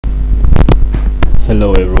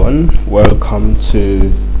Hello everyone, welcome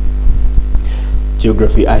to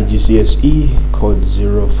Geography IGCSE code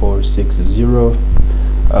 0460.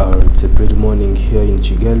 It's a pretty morning here in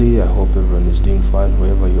Kigali. I hope everyone is doing fine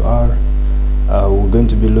wherever you are. We're going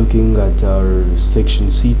to be looking at our section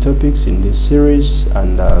C topics in this series,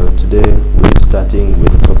 and today we're starting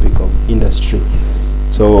with the topic of industry.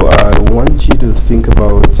 So I want you to think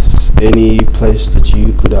about any place that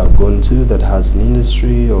you could have gone to that has an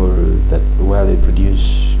industry, or that where they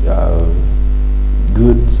produce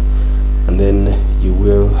goods, and then you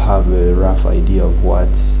will have a rough idea of what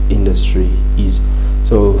industry is.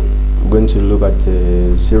 So we're going to look at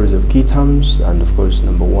a series of key terms, and of course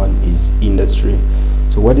number one is industry.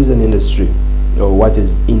 So what is an industry, or what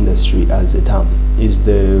is industry as a term? Is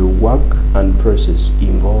the work and process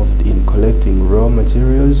involved in collecting raw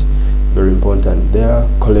materials, very important there,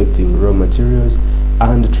 collecting raw materials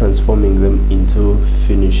and transforming them into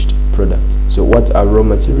finished products. So what are raw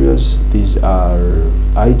materials? These are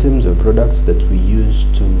items or products that we use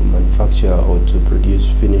to manufacture or to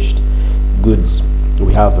produce finished goods.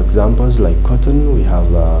 We have examples like cotton, we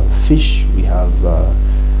have fish, we have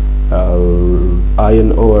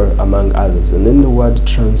iron ore, among others. And then the word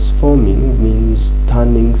transforming means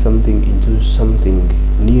turning something into something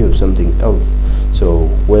new, something else. So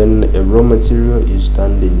when a raw material is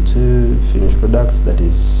turned into finished products, that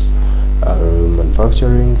is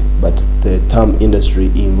manufacturing, but the term industry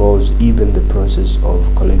involves even the process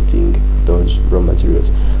of collecting those raw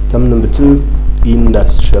materials. Term number two,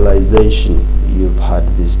 industrialization. You've heard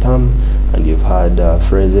this term, and you've heard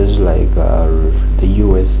phrases like the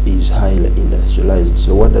US is highly industrialized.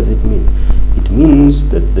 So what does it mean? It means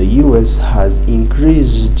that the US has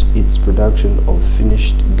increased its production of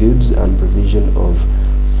finished goods and provision of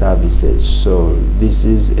services. So this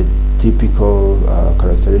is a typical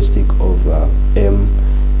characteristic of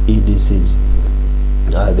MEDCs.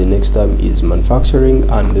 The next term is manufacturing,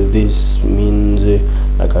 and this means,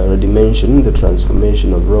 like I already mentioned, the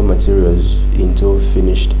transformation of raw materials into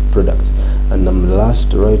finished products. And the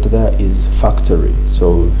last right there is factory.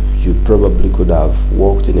 So you probably could have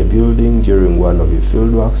worked in a building during one of your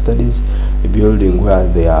fieldwork studies, a building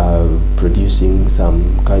where they are producing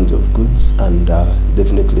some kinds of goods, and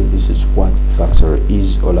definitely this is what factory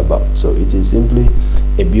is all about. So it is simply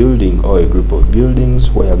a building or a group of buildings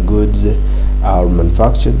where goods are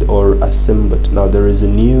manufactured or assembled. Now there is a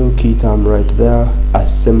new key term right there,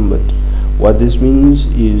 assembled. What this means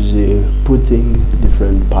is putting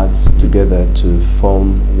different parts together to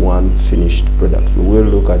form one finished product. We will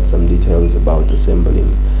look at some details about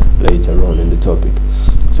assembling later on in the topic.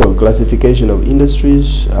 So classification of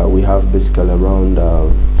industries, we have basically around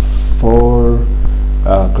four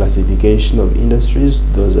classification of industries.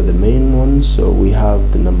 Those are the main ones. So we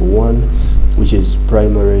have the number one, which is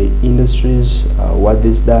primary industries. What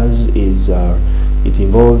this does is it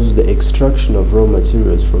involves the extraction of raw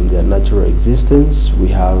materials from their natural existence. We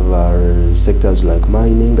have sectors like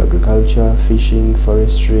mining, agriculture, fishing,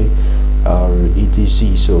 forestry,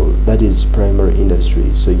 etc. So that is primary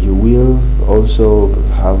industry. So you will also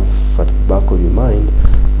have at the back of your mind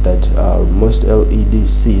that most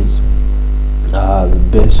LEDCs are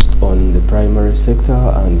based on the primary sector,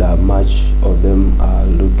 and much of them are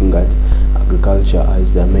looking at agriculture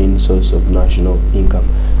as their main source of national income.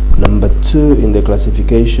 Number two in the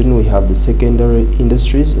classification, we have the secondary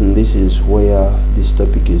industries, and this is where this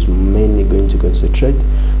topic is mainly going to concentrate.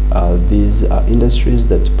 These are industries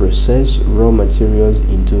that process raw materials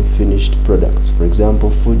into finished products. For example,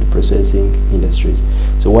 food processing industries.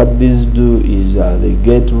 So what these do is they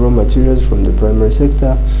get raw materials from the primary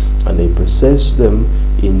sector and they process them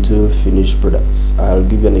into finished products. I'll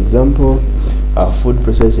give you an example. Food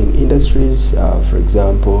processing industries, for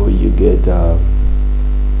example, you get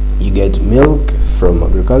milk from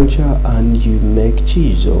agriculture and you make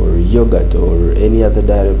cheese or yogurt or any other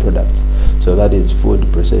dairy products. So that is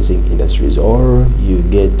food processing industries. Or you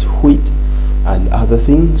get wheat and other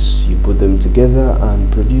things, you put them together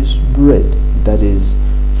and produce bread. That is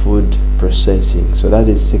food processing. So that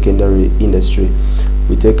is secondary industry.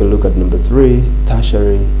 We take a look at number three,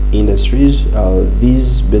 tertiary industries.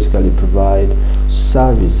 These basically provide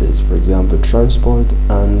services, for example, transport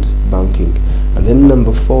and banking. And then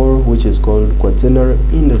number four, which is called quaternary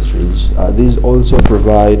industries. These also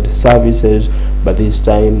provide services, but this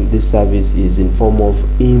time this service is in form of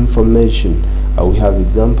information. We have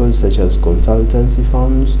examples such as consultancy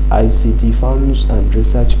firms, ICT firms, and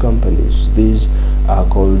research companies. These are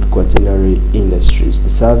called quaternary industries. The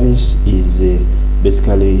service is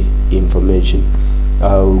basically information.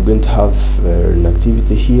 We're going to have an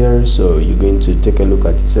activity here, so you're going to take a look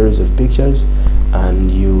at a series of pictures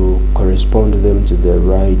and you correspond correspond them to the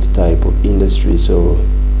right type of industry. So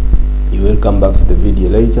you will come back to the video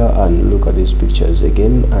later and look at these pictures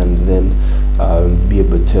again, and then be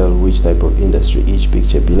able to tell which type of industry each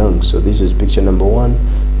picture belongs. So this is picture number 1,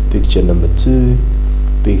 picture number 2,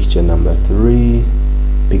 picture number 3,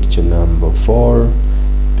 picture number 4,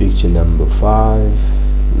 picture number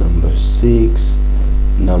 5, number 6,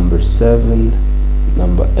 number 7,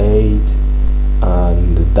 number 8,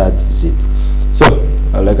 and that is it. So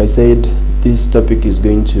like I said, this topic is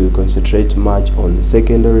going to concentrate much on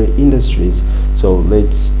secondary industries. So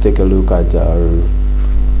let's take a look at the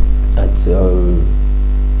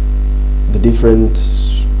different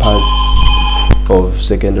parts of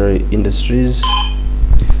secondary industries.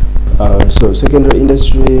 So secondary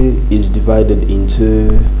industry is divided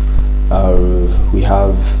into we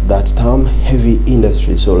have that term, heavy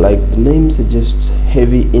industry. So like the name suggests,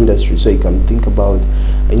 heavy industry, so you can think about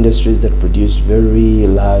industries that produce very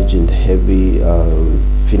large and heavy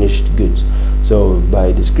finished goods. So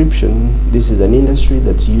by description, this is an industry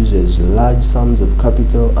that uses large sums of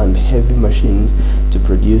capital and heavy machines to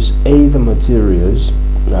produce either materials.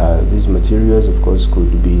 These materials, of course,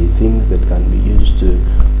 could be things that can be used to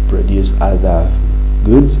produce other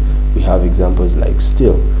goods. We have examples like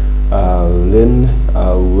steel. Then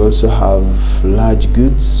we also have large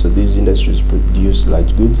goods. So these industries produce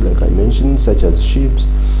large goods, like I mentioned, such as ships.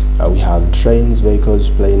 We have trains, vehicles,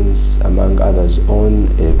 planes, among others, on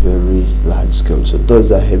a very large scale. So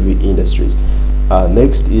those are heavy industries.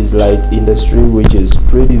 Next is light industry, which is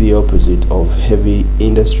pretty the opposite of heavy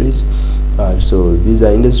industries. So these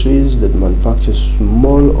are industries that manufacture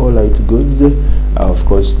small or light goods. Of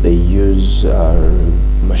course, they use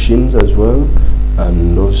machines as well,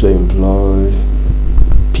 and also employ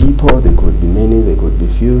people. They could be many, they could be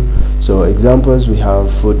few. So examples, we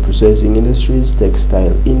have food processing industries,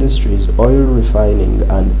 textile industries, oil refining,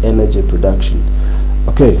 and energy production.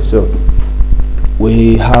 Okay, so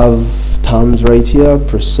we have terms right here: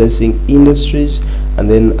 processing industries, and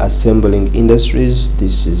then assembling industries.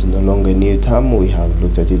 This is no longer a new term, we have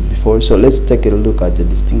looked at it before. So let's take a look at the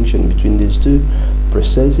distinction between these two.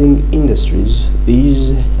 Processing industries,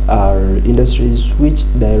 these are industries which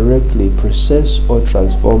directly process or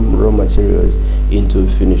transform raw materials into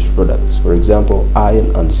finished products. For example,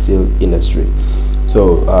 iron and steel industry.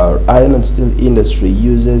 So iron and steel industry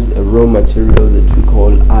uses a raw material that we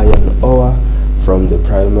call iron ore from the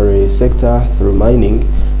primary sector through mining,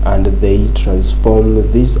 and they transform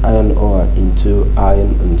this iron ore into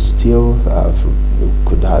iron and steel. We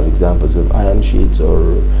could have examples of iron sheets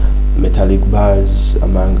or metallic bars,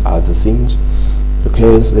 among other things.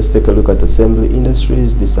 Okay, let's take a look at assembly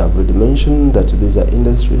industries. These I've already mentioned that these are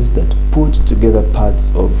industries that put together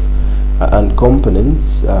parts of and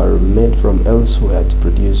components are made from elsewhere to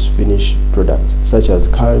produce finished products, such as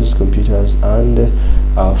cars, computers, and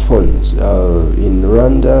phones. In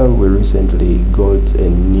Rwanda, we recently got a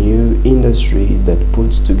new industry that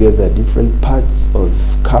puts together different parts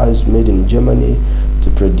of cars made in Germany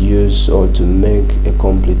to produce or to make a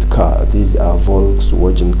complete car. These are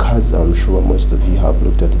Volkswagen cars. I'm sure most of you have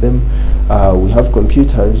looked at them. We have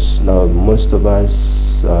computers. Now most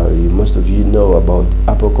of you know about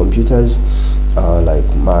Apple computers, like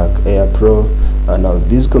Mac Air Pro. Now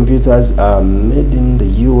these computers are made in the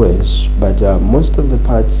US, but most of the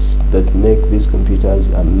parts that make these computers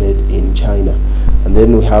are made in China. And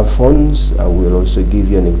then we have phones. I will also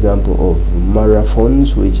give you an example of Mara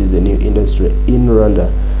phones, which is a new industry in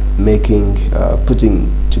Rwanda,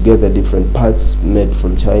 putting together different parts made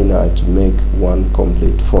from China to make one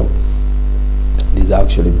complete phone. These are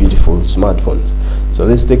actually beautiful smartphones. So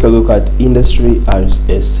let's take a look at industry as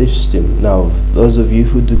a system. Now, those of you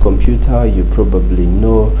who do computer, you probably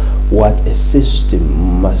know what a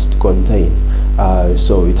system must contain.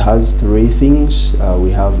 So it has three things.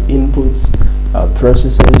 We have inputs,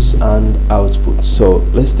 processes, and outputs. So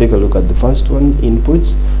let's take a look at the first one,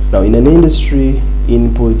 inputs. Now in an industry,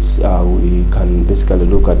 inputs, we can basically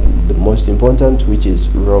look at the most important, which is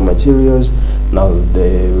raw materials. Now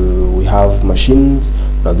we have machines.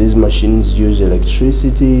 Now these machines use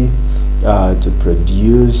electricity to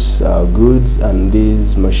produce goods, and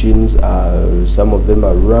these machines some of them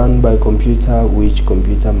are run by computer, which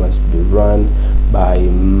computer must be run by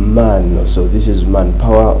man. So this is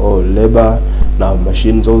manpower or labor. Now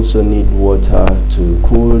machines also need water to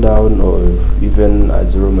cool down, or even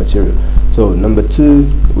as raw material. So number two,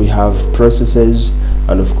 we have processes,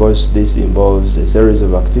 and of course this involves a series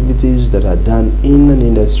of activities that are done in an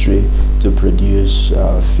industry to produce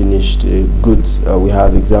finished goods. We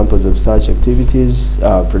have examples of such activities: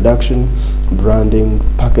 production, branding,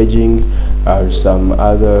 packaging. Some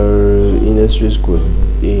other industries could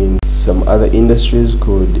some other industries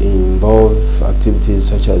could involve activities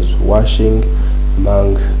such as washing,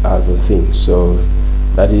 among other things. So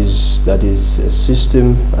that is a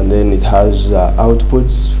system, and then it has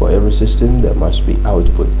outputs. For every system there must be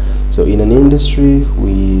output. So in an industry,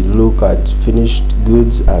 we look at finished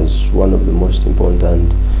goods as one of the most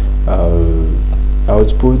important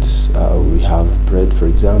outputs. We have bread, for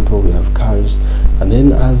example, we have cars, and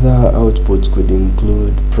then other outputs could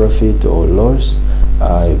include profit or loss,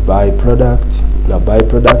 byproduct. Now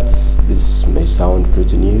byproducts, this may sound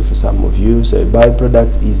pretty new for some of you. So a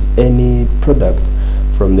byproduct is any product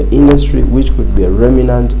from the industry which could be a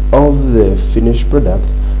remnant of the finished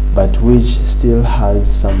product, but which still has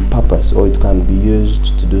some purpose, or it can be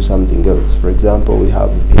used to do something else. For example, we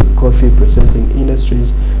have in coffee processing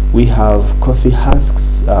industries, we have coffee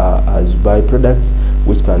husks as byproducts,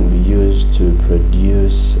 which can be used to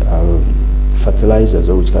produce fertilizers,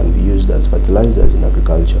 or which can be used as fertilizers in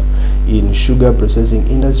agriculture. In sugar processing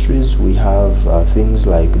industries, we have things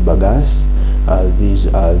like bagasse. These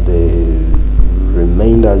are the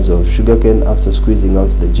remainders of sugarcane after squeezing out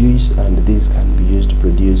the juice, and these can be used to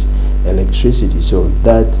produce electricity. So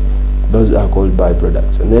those are called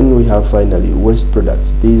byproducts. And then we have finally waste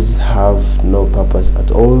products. These have no purpose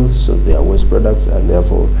at all, so they are waste products, and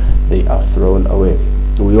therefore they are thrown away.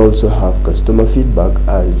 We also have customer feedback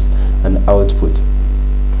as an output.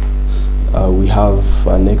 We have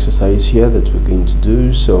an exercise here that we're going to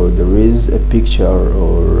do. So there is a picture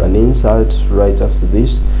or an insert right after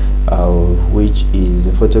this, which is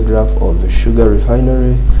a photograph of a sugar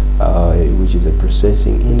refinery, which is a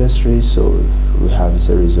processing industry. So we have a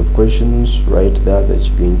series of questions right there that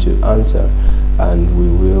you're going to answer, and we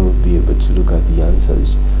will be able to look at the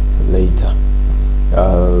answers later.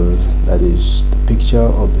 That is the picture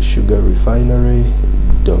of the sugar refinery,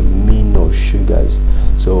 Domino Sugars.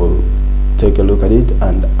 So take a look at it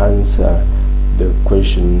and answer the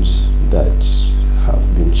questions that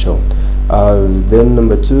have been shown. Then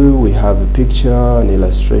number 2, we have a picture, an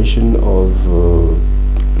illustration of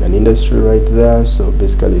an industry right there. So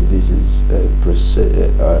basically this is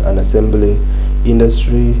an assembly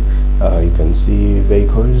industry. You can see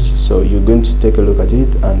vehicles. So you're going to take a look at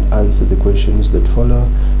it and answer the questions that follow,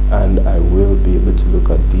 and I will be able to look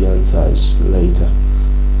at the answers later.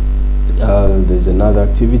 There's another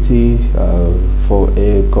activity for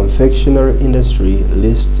a confectionery industry.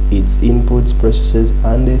 List its inputs, processes,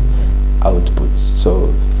 and outputs.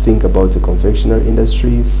 So think about the confectionery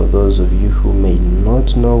industry. For those of you who may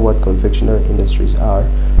not know what confectionery industries are,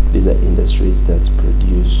 these are industries that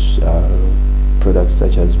produce products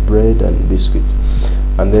such as bread and biscuits.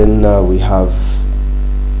 And then we have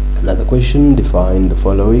another question: define the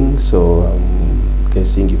following. So I'm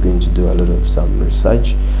guessing you're going to do a lot of some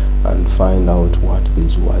research and find out what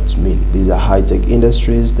these words mean. These are high-tech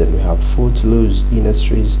industries. Then we have footloose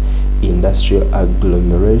industries, industrial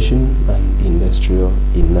agglomeration, and industrial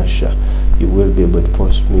inertia. You will be able to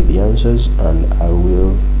post me the answers, and I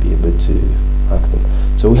will be able to mark them.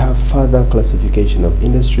 So we have further classification of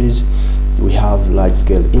industries. We have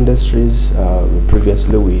large-scale industries.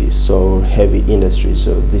 Previously we saw heavy industries,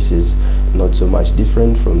 so this is not so much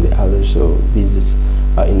different from the others. So these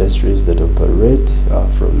are industries that operate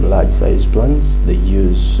from large-size plants. They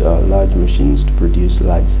use large machines to produce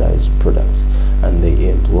large-size products, and they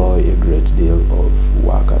employ a great deal of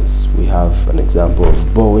workers. We have an example of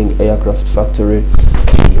Boeing aircraft factory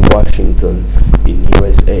in Washington in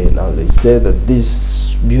USA. Now they say that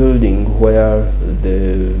this building where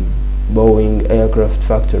the Boeing aircraft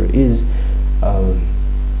factory is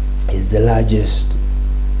the largest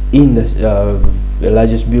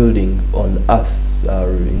building on Earth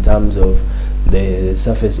in terms of the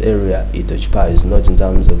surface area it occupies, not in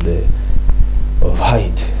terms of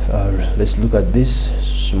height. Let's look at this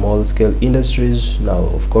small scale industries. Now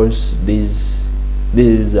of course these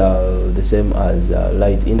are the same as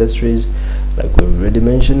light industries. Like we've already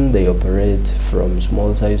mentioned, they operate from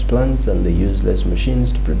small size plants, and they use less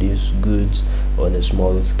machines to produce goods on a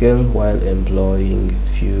small scale while employing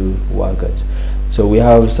few workers. So we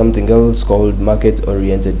have something else called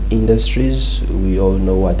market-oriented industries. We all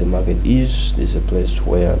know what a market is. It's a place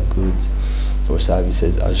where goods or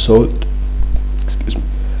services are sold. Excuse me.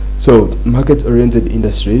 So market-oriented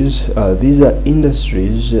industries, these are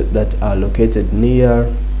industries that are located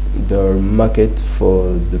near the market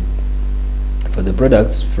for the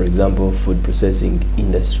products. For example, food processing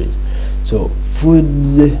industries. So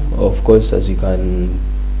foods, of course, as you can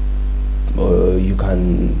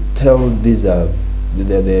tell, these are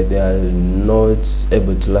they are not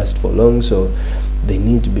able to last for long, so they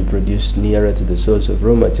need to be produced nearer to the source of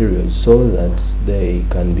raw materials so that they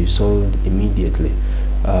can be sold immediately.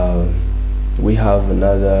 we have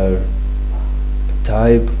another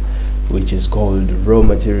type which is called raw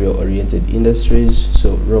material oriented industries.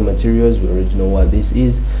 So raw materials, we already know what this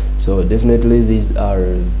is. So definitely these are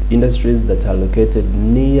industries that are located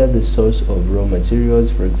near the source of raw materials,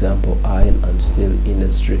 for example iron and steel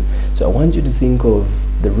industry. So I want you to think of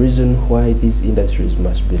the reason why these industries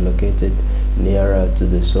must be located nearer to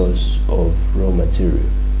the source of raw material.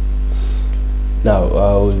 Now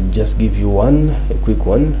I'll just give you a quick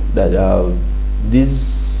one, that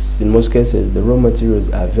in most cases the raw materials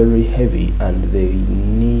are very heavy and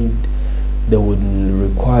they would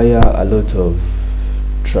require a lot of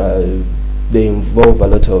they involve a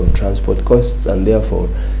lot of transport costs, and therefore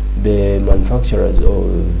the manufacturers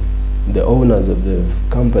or the owners of the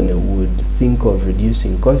company would think of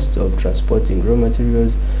reducing costs of transporting raw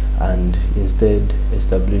materials and instead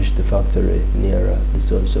establish the factory nearer the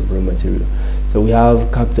source of raw material. So we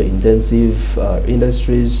have capital intensive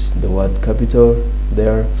industries, the word capital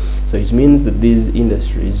there. So it means that these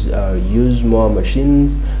industries use more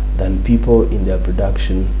machines than people in their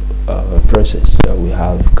production process. So we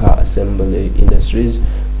have car assembly industries.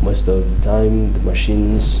 Most of the time the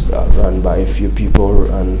machines are run by a few people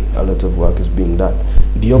and a lot of work is being done.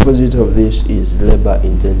 The opposite of this is labor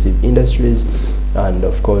intensive industries, and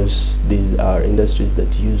of course these are industries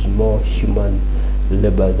that use more human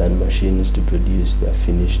labor than machines to produce their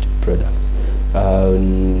finished products.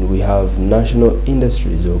 We have national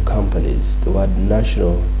industries or companies. The word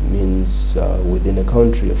national means within a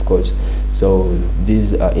country, of course. So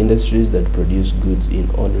these are industries that produce goods in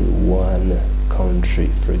only one country.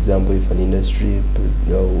 For example, if an industry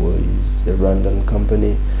is a Rwandan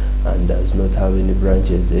company and does not have any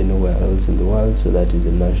branches anywhere else in the world, so that is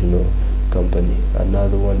a national company.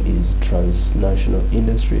 Another one is transnational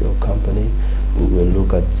industry or company. We will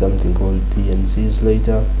look at something called TNCs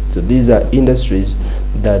later. So these are industries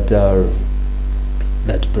that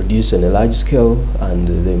produce on a large scale and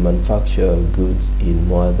they manufacture goods in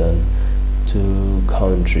more than 2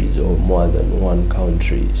 countries or more than 1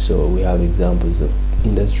 country. So we have examples of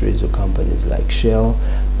industries or companies like Shell,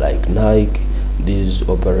 like Nike. These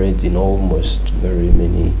operate in almost very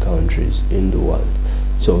many countries in the world.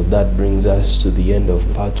 So that brings us to the end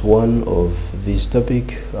of part 1 of this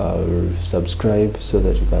topic. Subscribe so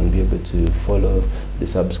that you can be able to follow the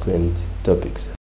subsequent topics.